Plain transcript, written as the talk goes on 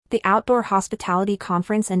The Outdoor Hospitality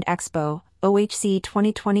Conference and Expo, OHCE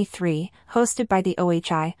 2023, hosted by the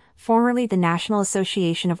OHI, formerly the National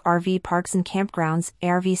Association of RV Parks and Campgrounds,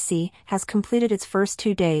 ARVC, has completed its first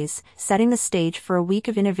 2 days, setting the stage for a week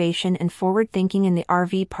of innovation and forward-thinking in the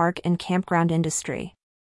RV park and campground industry.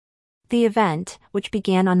 The event, which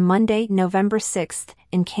began on Monday, November 6th,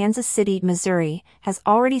 in Kansas City, Missouri, has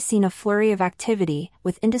already seen a flurry of activity,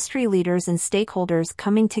 with industry leaders and stakeholders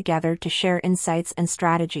coming together to share insights and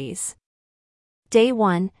strategies. Day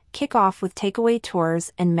 1, kick off with takeaway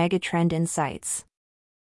tours and megatrend insights.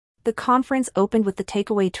 The conference opened with the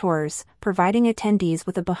takeaway tours, providing attendees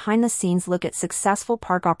with a behind-the-scenes look at successful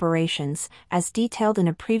park operations, as detailed in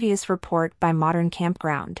a previous report by Modern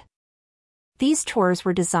Campground. These tours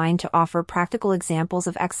were designed to offer practical examples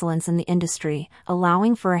of excellence in the industry,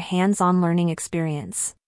 allowing for a hands-on learning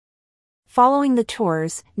experience. Following the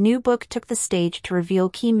tours, New Book took the stage to reveal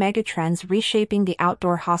key megatrends reshaping the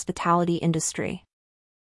outdoor hospitality industry.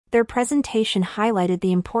 Their presentation highlighted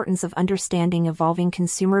the importance of understanding evolving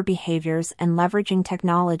consumer behaviors and leveraging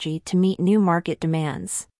technology to meet new market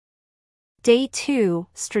demands. Day 2,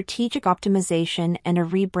 Strategic Optimization and a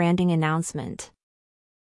Rebranding Announcement.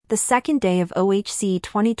 The second day of OHCE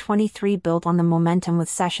 2023 built on the momentum with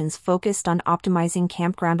sessions focused on optimizing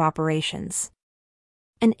campground operations.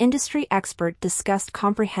 An industry expert discussed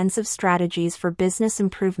comprehensive strategies for business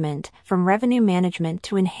improvement, from revenue management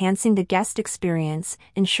to enhancing the guest experience,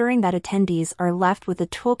 ensuring that attendees are left with a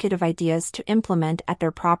toolkit of ideas to implement at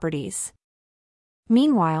their properties.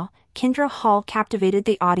 Meanwhile, Kendra Hall captivated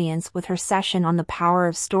the audience with her session on the power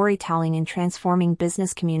of storytelling in transforming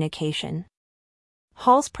business communication.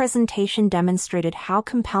 Hall's presentation demonstrated how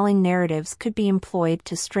compelling narratives could be employed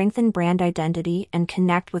to strengthen brand identity and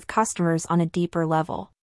connect with customers on a deeper level.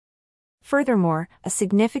 Furthermore, a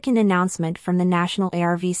significant announcement from the National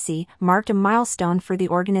ARVC marked a milestone for the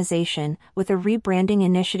organization, with a rebranding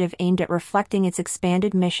initiative aimed at reflecting its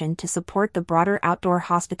expanded mission to support the broader outdoor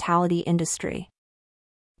hospitality industry.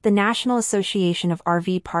 The National Association of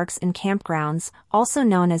RV Parks and Campgrounds, also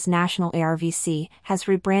known as National ARVC, has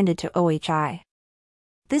rebranded to OHI.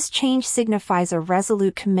 This change signifies a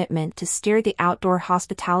resolute commitment to steer the outdoor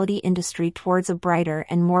hospitality industry towards a brighter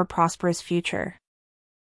and more prosperous future.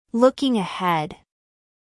 Looking ahead.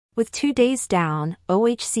 With 2 days down,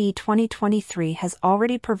 OHCE 2023 has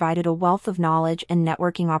already provided a wealth of knowledge and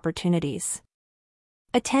networking opportunities.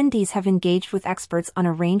 Attendees have engaged with experts on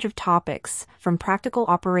a range of topics, from practical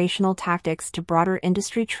operational tactics to broader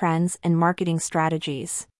industry trends and marketing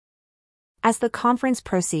strategies. As the conference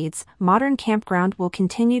proceeds, Modern Campground will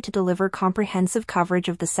continue to deliver comprehensive coverage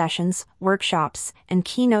of the sessions, workshops, and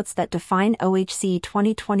keynotes that define OHCE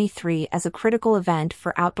 2023 as a critical event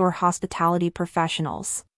for outdoor hospitality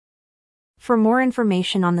professionals. For more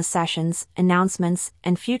information on the sessions, announcements,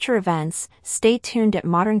 and future events, stay tuned at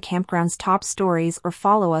Modern Campground's top stories or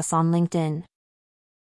follow us on LinkedIn.